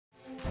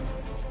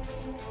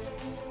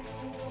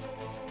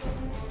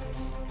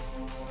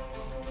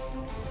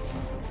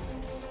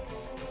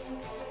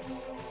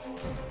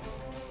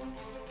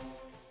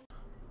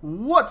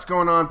What's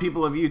going on,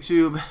 people of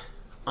YouTube?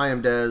 I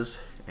am Dez,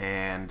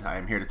 and I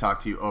am here to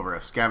talk to you over a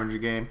scavenger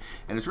game.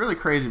 And it's really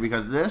crazy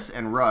because this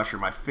and Rush are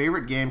my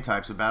favorite game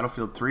types of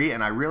Battlefield 3,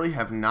 and I really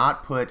have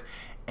not put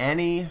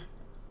any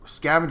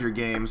scavenger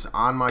games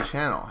on my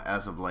channel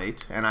as of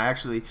late. And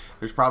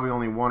there's probably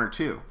only one or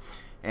two.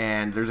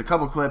 And there's a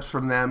couple clips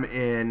from them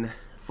in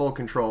Full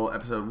Control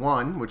Episode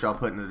 1, which I'll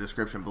put in the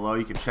description below.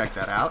 You can check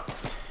that out.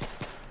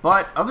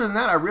 But other than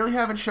that, I really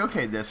haven't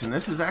showcased this, and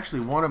this is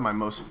actually one of my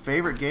most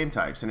favorite game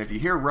types. And if you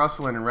hear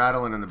rustling and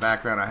rattling in the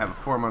background, I have a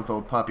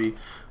 4-month-old puppy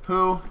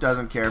who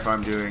doesn't care if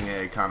I'm doing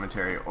a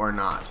commentary or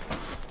not.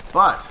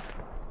 But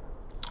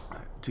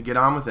to get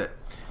on with it,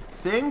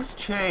 things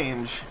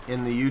change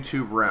in the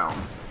YouTube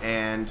realm,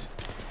 and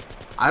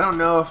I don't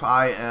know if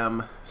I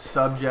am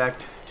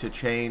subject to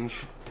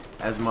change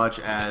as much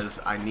as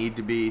I need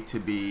to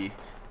be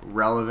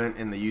relevant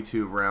in the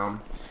YouTube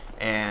realm.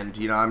 And,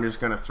 I'm just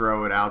going to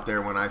throw it out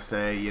there when I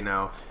say,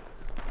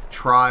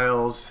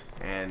 Trials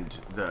and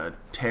the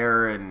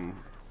Terror and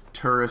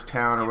Tourist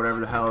Town or whatever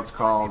the hell it's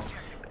called,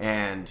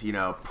 and,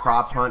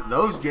 Prop Hunt.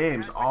 Those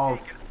games all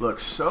look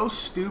so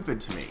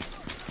stupid to me.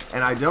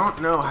 And I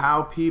don't know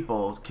how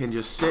people can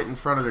just sit in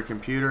front of their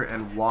computer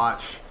and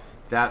watch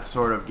that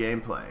sort of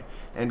gameplay.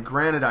 And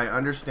granted, I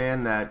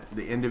understand that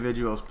the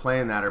individuals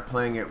playing that are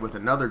playing it with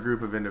another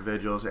group of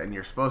individuals, and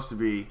you're supposed to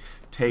be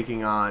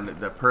taking on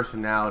the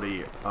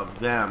personality of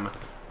them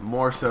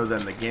more so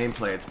than the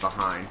gameplay it's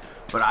behind.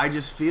 But I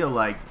just feel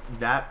like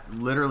that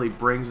literally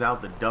brings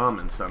out the dumb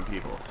in some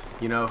people.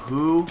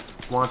 Who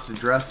wants to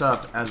dress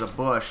up as a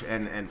bush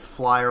and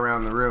fly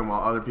around the room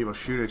while other people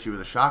shoot at you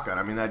with a shotgun?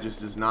 I mean, that just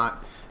does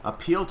not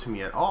appeal to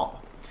me at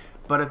all.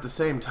 But at the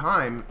same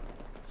time,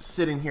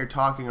 sitting here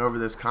talking over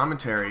this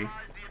commentary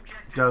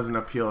doesn't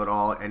appeal at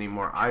all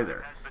anymore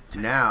either.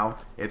 Now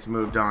it's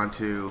moved on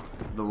to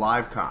the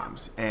live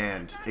comms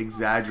and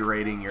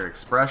exaggerating your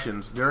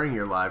expressions during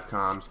your live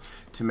comms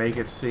to make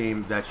it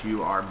seem that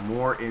you are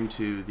more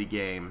into the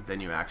game than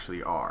you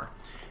actually are.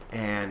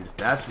 And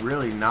that's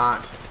really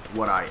not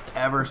what I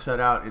ever set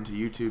out into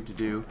YouTube to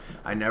do.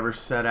 I never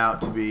set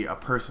out to be a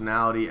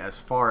personality as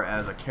far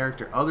as a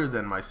character other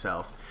than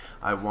myself.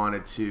 I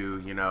wanted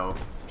to,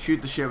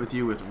 shoot the shit with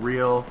you with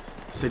real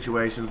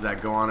situations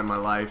that go on in my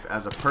life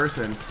as a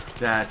person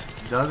that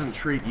doesn't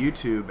treat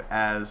YouTube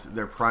as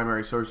their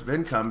primary source of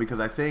income, because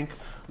I think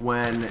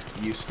when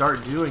you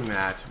start doing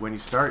that, when you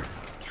start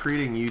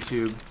treating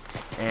YouTube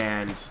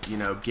and,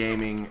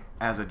 gaming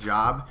as a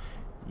job,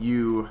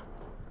 you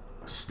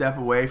step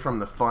away from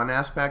the fun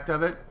aspect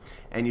of it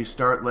and you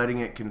start letting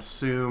it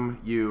consume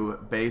you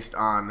based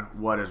on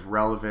what is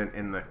relevant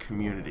in the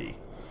community.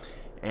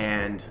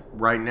 And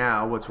right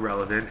now what's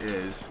relevant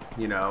is,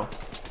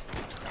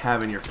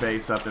 having your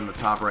face up in the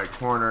top right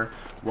corner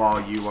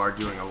while you are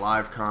doing a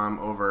live comm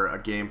over a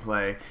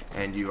gameplay,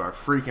 and you are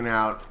freaking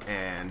out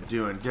and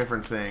doing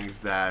different things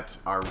that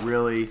are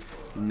really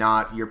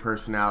not your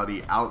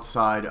personality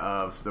outside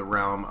of the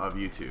realm of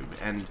YouTube.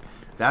 And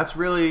that's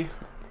really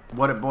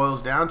what it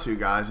boils down to,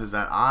 guys, is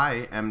that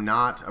I am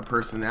not a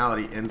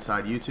personality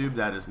inside YouTube.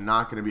 That is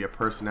not going to be a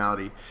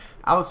personality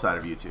outside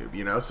of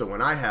YouTube, So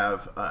when I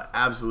have an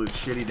absolute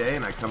shitty day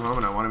and I come home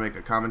and I want to make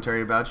a commentary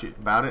about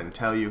it and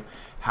tell you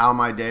how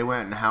my day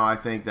went and how I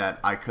think that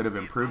I could have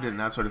improved it and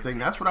that sort of thing,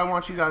 that's what I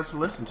want you guys to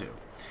listen to.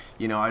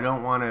 I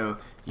don't want to,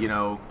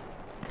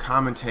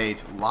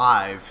 commentate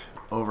live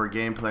over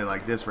gameplay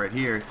like this right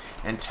here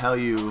and tell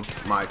you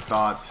my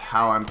thoughts,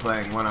 how I'm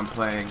playing, when I'm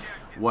playing,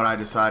 what I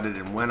decided,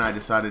 and when I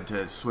decided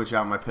to switch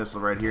out my pistol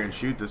right here and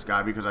shoot this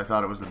guy because I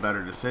thought it was the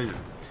better decision.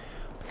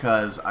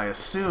 Because I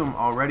assume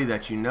already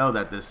that you know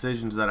that the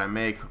decisions that I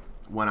make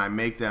when I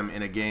make them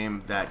in a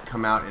game that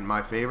come out in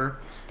my favor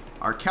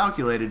are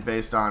calculated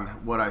based on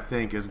what I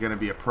think is going to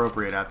be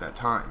appropriate at that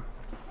time.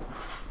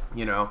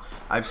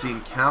 I've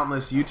seen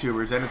countless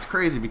YouTubers, and it's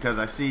crazy because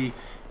I see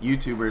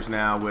YouTubers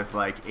now with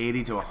like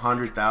 80 to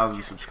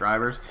 100,000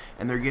 subscribers,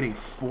 and they're getting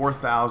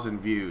 4,000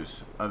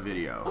 views a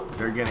video.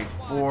 They're getting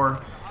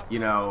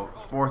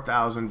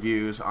 4,000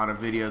 views on a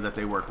video that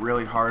they work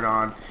really hard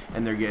on,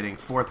 and they're getting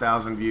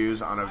 4,000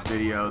 views on a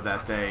video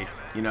that they,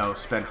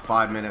 spend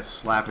 5 minutes,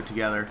 slap it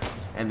together,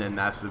 and then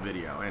that's the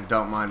video. And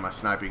don't mind my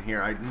sniping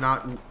here. I'm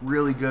not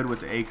really good with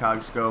the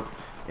ACOG scope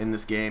in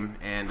this game,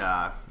 and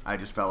I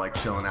just felt like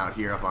chilling out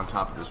here up on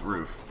top of this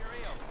roof.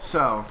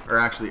 Or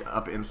actually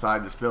up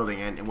inside this building.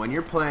 And when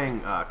you're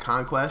playing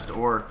Conquest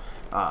or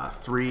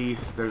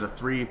there's a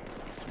three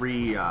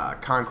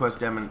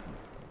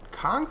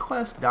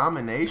Conquest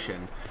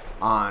Domination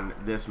on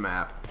this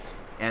map,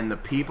 and the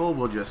people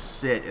will just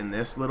sit in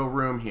this little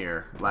room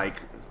here,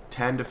 like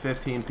 10 to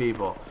 15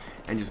 people,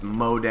 and just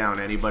mow down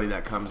anybody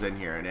that comes in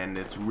here. And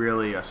it's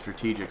really a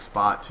strategic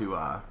spot to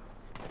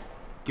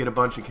get a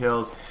bunch of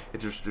kills.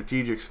 It's a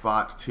strategic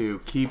spot to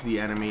keep the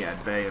enemy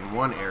at bay in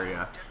one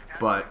area,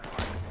 but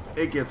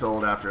it gets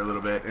old after a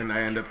little bit, and I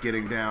end up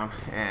getting down,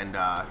 and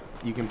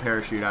you can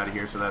parachute out of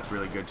here, so that's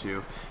really good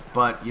too.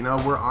 But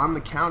we're on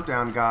the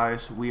countdown,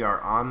 guys. We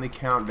are on the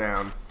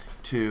countdown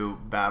to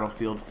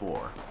Battlefield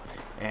 4,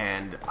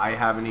 and I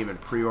haven't even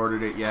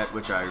pre-ordered it yet,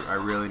 which I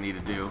really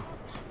need to do.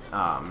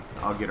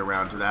 I'll get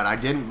around to that. I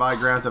didn't buy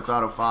Grand Theft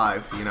Auto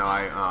 5. You know,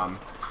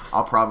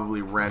 I'll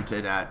probably rent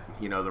it at,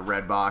 you know, the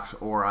Red Box,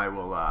 or I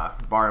will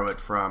borrow it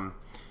from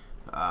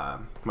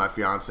my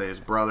fiance's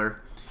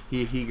brother.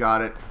 He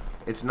got it.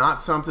 It's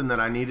not something that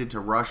I needed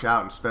to rush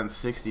out and spend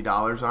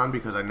 $60 on,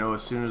 because I know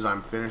as soon as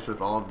I'm finished with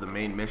all of the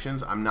main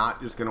missions, I'm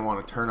not just going to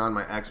want to turn on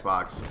my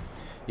Xbox.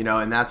 You know,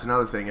 and that's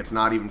another thing. It's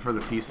not even for the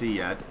PC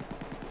yet.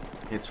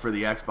 It's for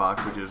the Xbox,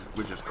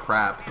 which is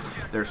crap.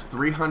 There's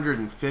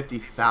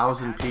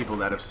 350,000 people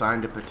that have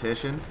signed a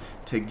petition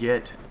to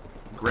get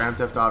Grand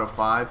Theft Auto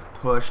 5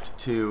 pushed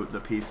to the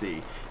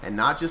PC, and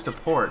not just a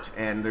port.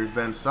 And there's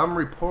been some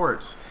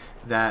reports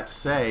that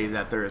say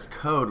that there is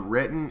code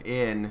written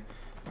in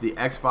the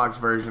Xbox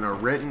version, or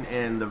written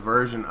in the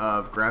version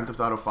of Grand Theft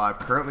Auto 5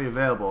 currently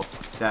available,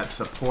 that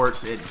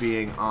supports it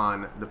being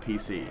on the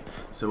PC.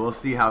 So we'll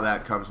see how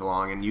that comes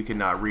along, and you can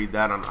read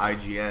that on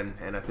IGN,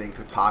 and I think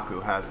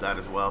Kotaku has that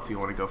as well if you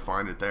want to go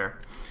find it there.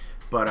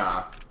 But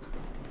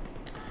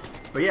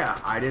yeah,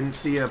 I didn't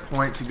see a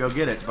point to go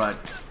get it, but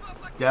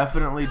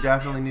definitely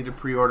need to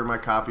pre-order my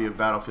copy of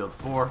Battlefield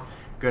 4.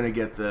 Gonna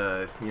get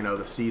the, you know,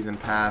 the season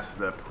pass,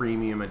 the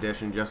premium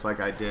edition, just like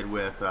I did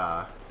with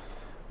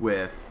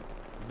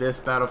this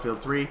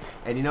Battlefield 3.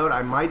 And you know what,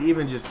 I might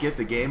even just get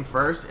the game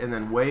first and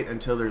then wait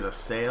until there's a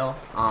sale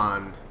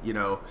on, you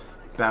know,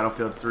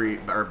 Battlefield 3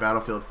 or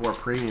Battlefield 4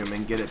 premium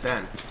and get it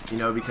then, you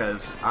know,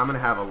 because I'm gonna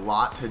have a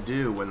lot to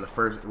do when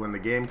the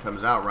game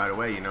comes out right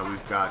away. You know,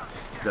 we've got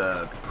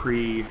the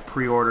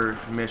pre-order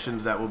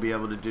missions that we'll be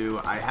able to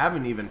do. I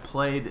haven't even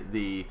played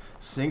the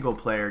single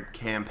player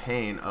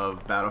campaign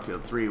of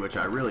Battlefield 3, which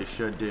I really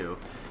should do.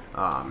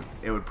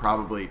 It would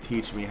probably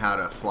teach me how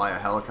to fly a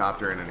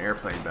helicopter and an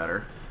airplane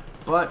better,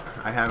 but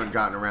I haven't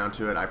gotten around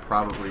to it. I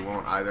probably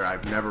won't either.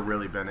 I've never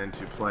really been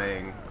into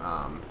playing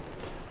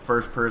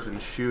first-person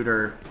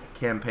shooter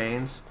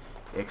campaigns,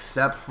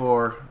 except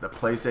for the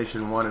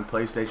PlayStation 1 and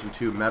PlayStation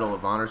 2 Medal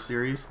of Honor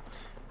series.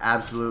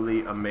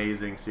 Absolutely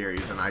amazing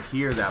series, and I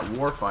hear that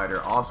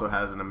Warfighter also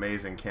has an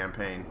amazing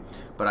campaign,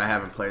 but I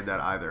haven't played that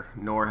either.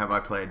 Nor have I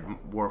played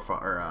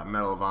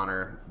Medal of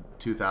Honor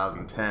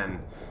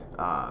 2010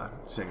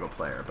 single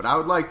player, but I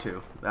would like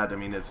to. I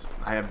mean,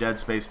 I have Dead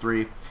Space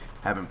 3,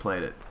 haven't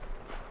played it.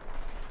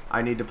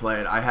 I need to play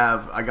it.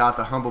 I got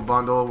the Humble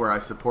Bundle where I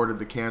supported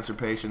the cancer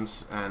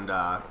patients and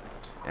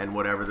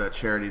whatever that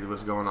charity that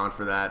was going on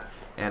for that,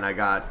 and I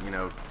got, you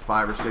know,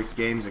 5 or 6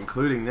 games,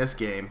 including this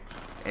game,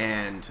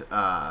 and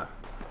I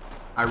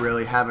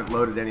really haven't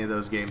loaded any of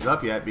those games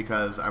up yet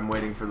because I'm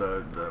waiting for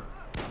the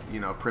you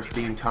know,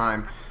 pristine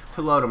time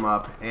to load them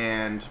up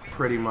and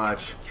pretty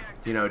much,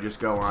 you know, just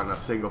go on a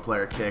single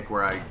player kick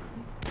where I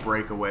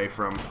break away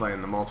from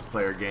playing the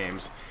multiplayer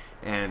games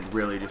and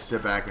really just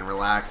sit back and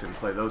relax and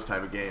play those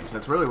type of games.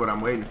 That's really what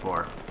I'm waiting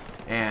for.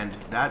 And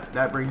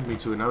that brings me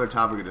to another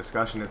topic of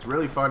discussion. It's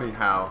really funny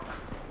how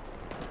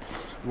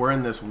we're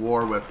in this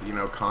war with, you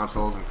know,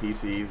 consoles and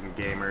PCs and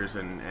gamers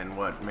and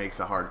what makes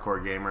a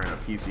hardcore gamer and a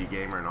PC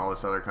gamer and all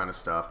this other kind of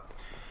stuff.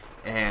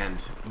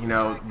 And, you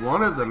know,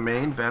 one of the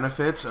main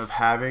benefits of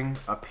having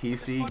a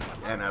PC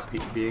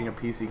and being a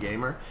PC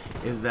gamer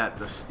is that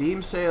the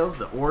Steam sales,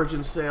 the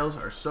Origin sales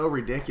are so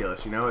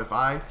ridiculous. You know, if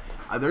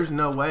there's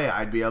no way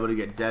I'd be able to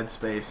get Dead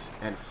Space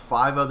and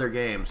 5 other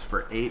games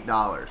for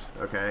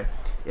 $8, okay,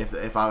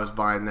 if I was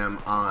buying them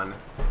on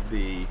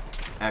the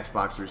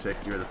Xbox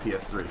 360 or the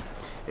PS3.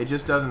 It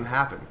just doesn't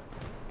happen.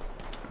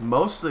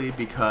 Mostly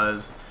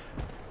because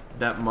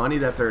that money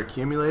that they're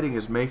accumulating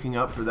is making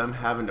up for them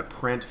having to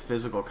print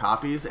physical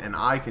copies, and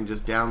I can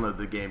just download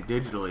the game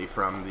digitally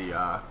from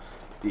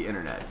the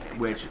internet,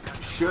 which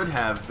should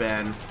have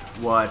been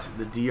what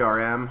the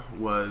DRM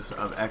was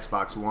of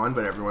Xbox One,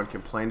 but everyone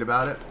complained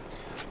about it.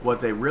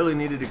 What they really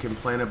needed to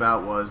complain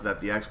about was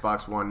that the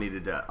Xbox One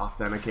needed to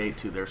authenticate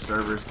to their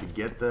servers to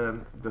get the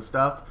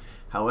stuff.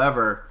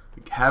 However,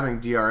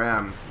 having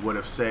DRM would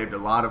have saved a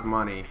lot of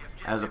money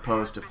as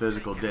opposed to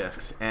physical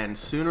discs. And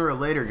sooner or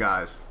later,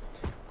 guys,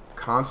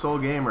 console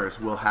gamers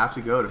will have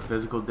to go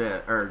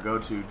to go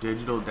to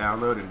digital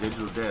download and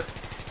digital disc.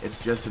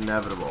 It's just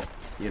inevitable.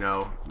 You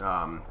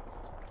know,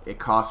 it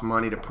costs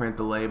money to print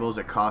the labels.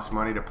 It costs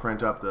money to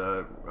print up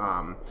the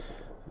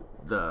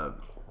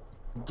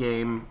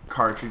game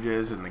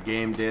cartridges and the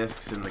game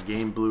discs and the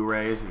game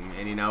Blu-rays,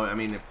 and you know, I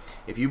mean,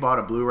 if you bought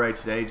a Blu-ray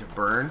today to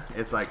burn,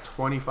 it's like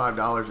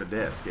 $25 a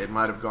disc. It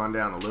might have gone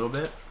down a little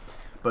bit,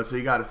 but so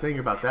you got to think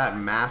about that.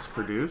 Mass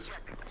produced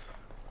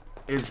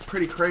is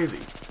pretty crazy.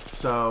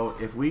 So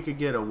if we could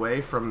get away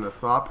from the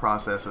thought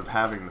process of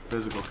having the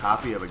physical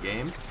copy of a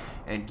game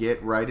and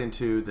get right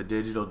into the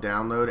digital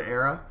download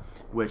era,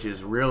 which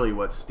is really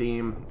what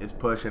Steam is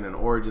pushing and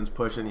Origin's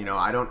pushing. You know,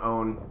 I don't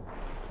own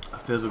a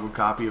physical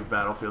copy of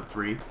Battlefield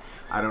 3.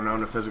 I don't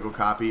own a physical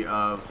copy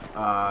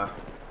of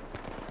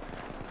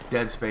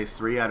Dead Space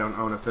 3. I don't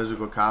own a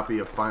physical copy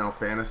of Final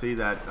Fantasy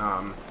that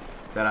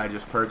I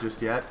just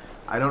purchased yet.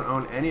 I don't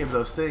own any of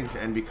those things,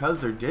 and because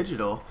they're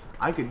digital,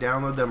 I could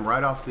download them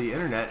right off the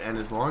internet, and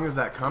as long as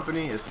that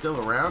company is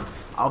still around,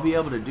 I'll be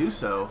able to do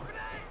so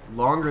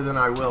longer than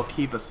I will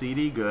keep a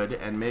CD good,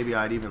 and maybe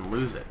I'd even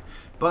lose it.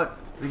 But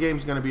the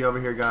game's going to be over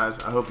here, guys.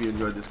 I hope you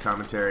enjoyed this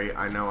commentary.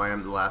 I know I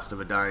am the last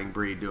of a dying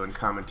breed doing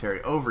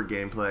commentary over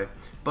gameplay,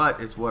 but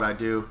it's what I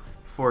do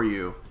for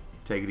you.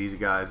 Take it easy,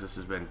 guys. This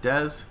has been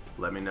Dez.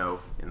 Let me know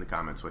in the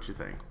comments what you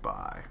think.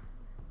 Bye.